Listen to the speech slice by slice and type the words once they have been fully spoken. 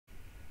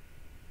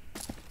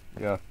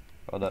Yeah,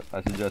 hold up.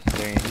 I suggest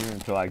staying here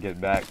until I get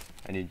back.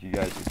 I need you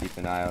guys to keep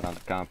an eye out on the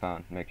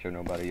compound. Make sure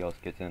nobody else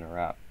gets in or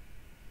out.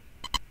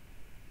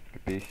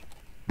 Capiche?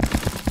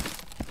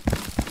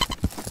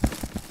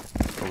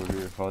 Over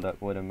here. Hold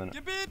up. Wait a minute.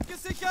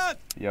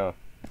 Yo,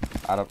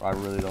 I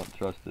really don't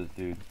trust this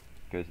dude.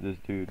 Because this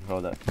dude,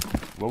 hold up.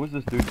 What was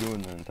this dude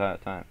doing the entire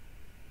time?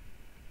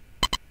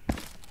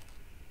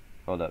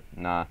 Hold up.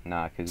 Nah,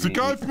 because we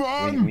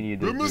need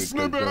this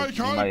dude because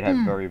he might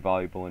have very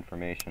valuable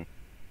information.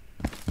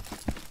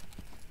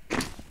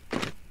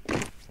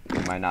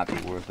 It might not be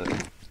worth it.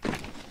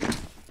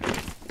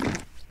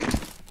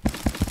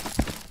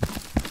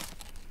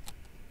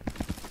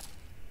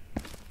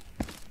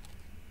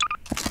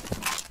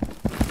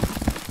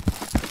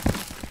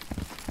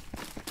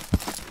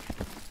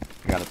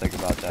 You gotta think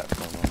about that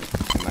for a moment.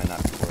 It might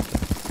not be worth it.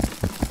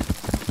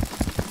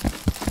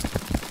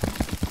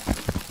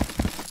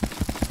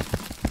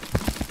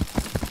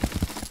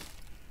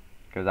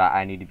 Because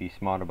I need to be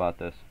smart about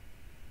this.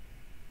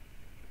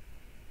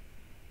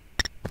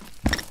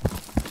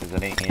 Because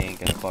it ain't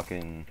gonna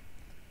fucking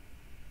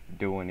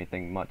do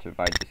anything much if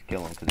I just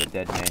kill him. Because a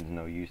dead man's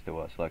no use to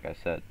us, like I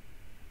said.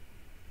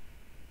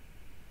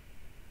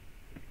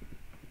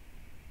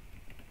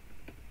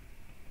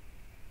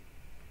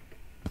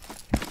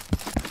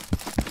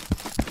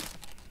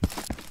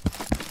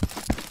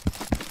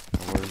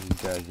 Where's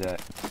these guys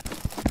at?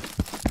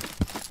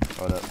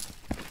 Hold up.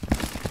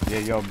 Yeah,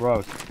 yo,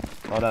 bros.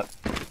 Hold up.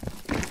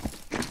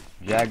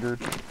 Jagger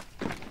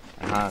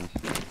and Hans.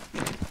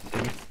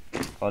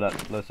 Hold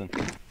up, listen.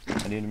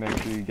 I need to make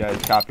sure you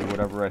guys copy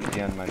whatever I see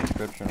on my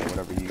description or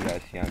whatever you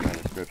guys see on my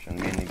description.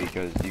 Mainly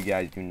because you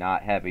guys do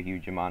not have a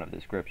huge amount of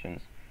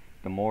descriptions.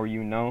 The more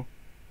you know,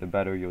 the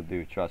better you'll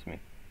do, trust me.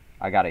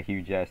 I got a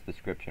huge ass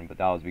description, but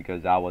that was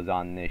because I was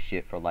on this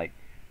shit for like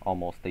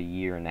almost a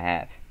year and a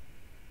half.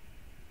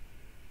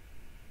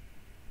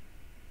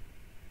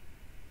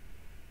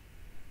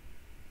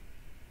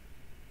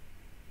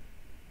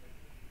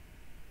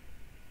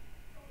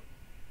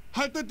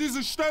 Haltet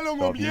diese Stellung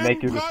So if you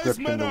make your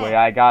description the way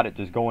I got it,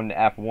 just go into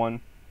F1.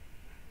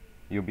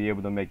 You'll be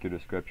able to make your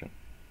description.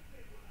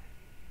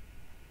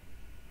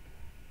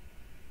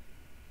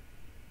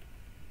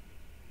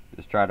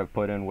 Just try to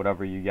put in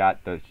whatever you got.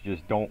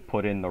 Just don't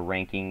put in the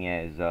ranking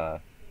as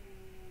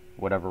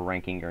whatever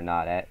ranking you're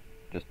not at.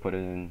 Just put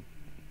in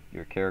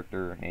your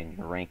character and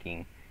your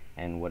ranking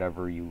and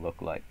whatever you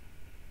look like.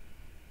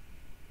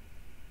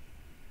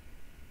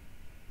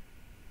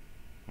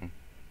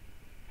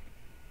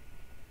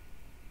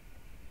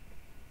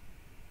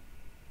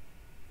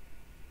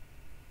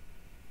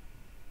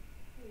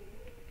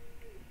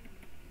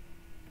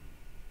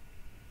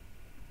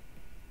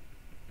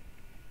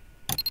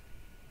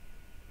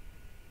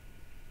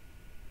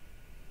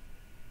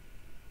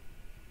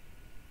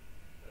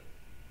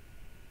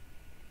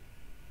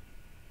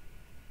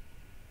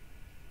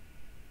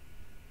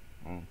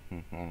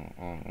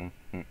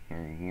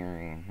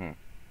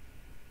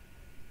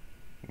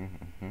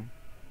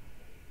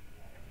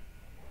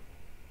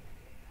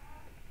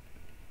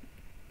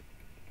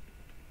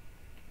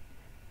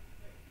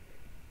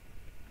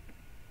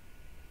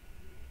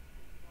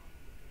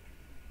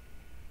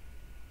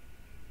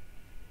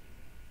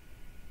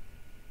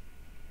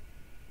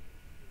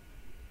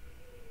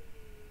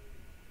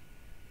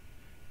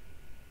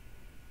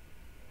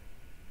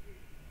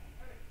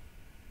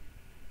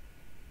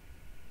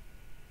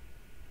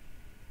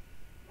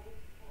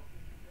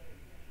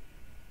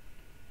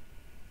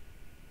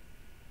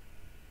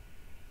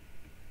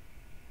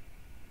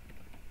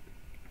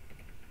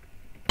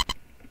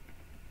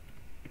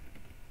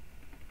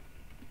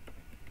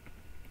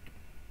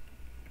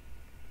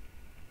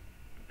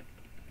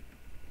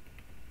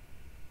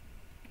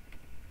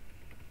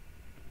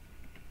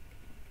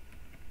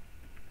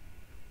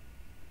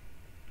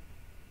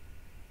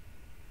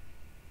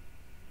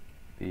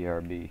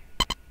 BRB.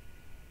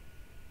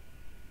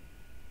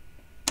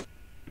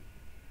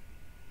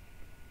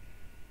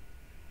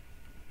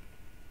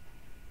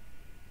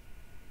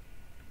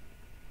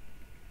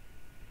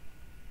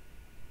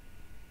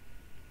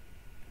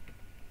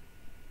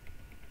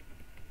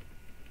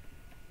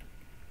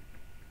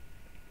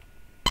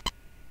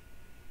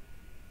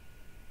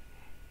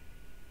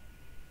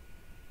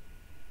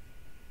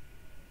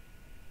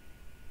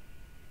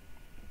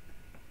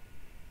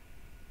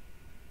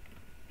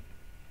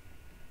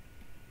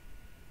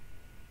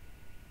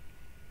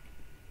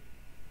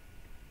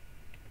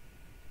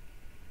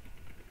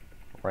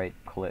 Right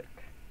click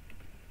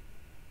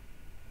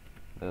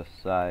the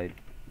side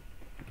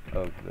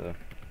of the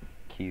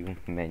queue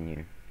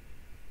menu.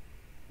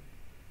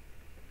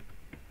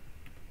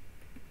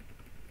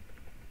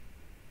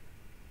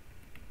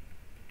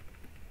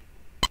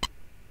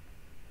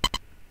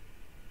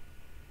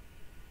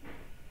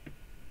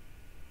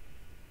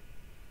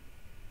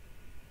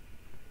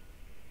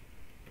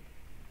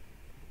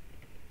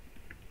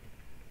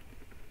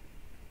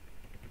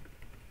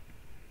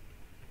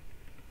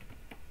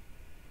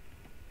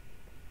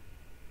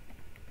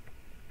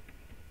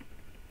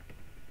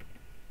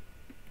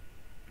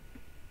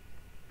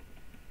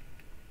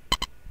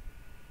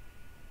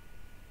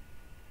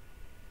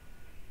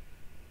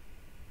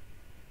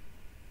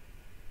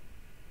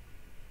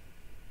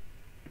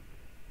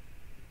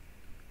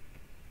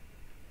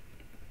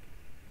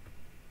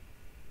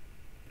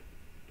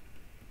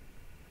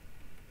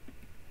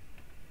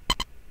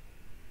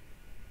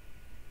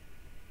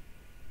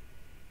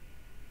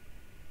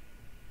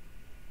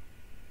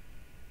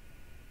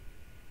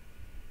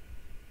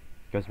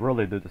 Because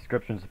really, the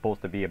description is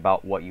supposed to be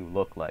about what you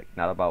look like,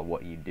 not about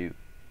what you do.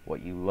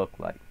 What you look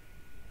like.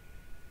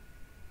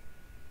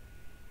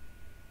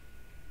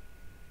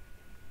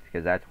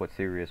 Because that's what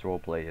serious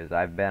roleplay is.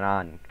 I've been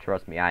on,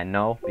 trust me, I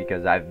know,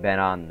 because I've been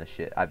on the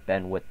shit. I've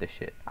been with the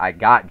shit. I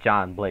got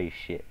John Blaze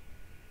shit.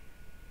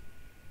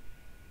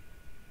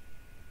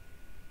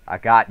 I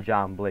got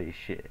John Blaze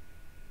shit.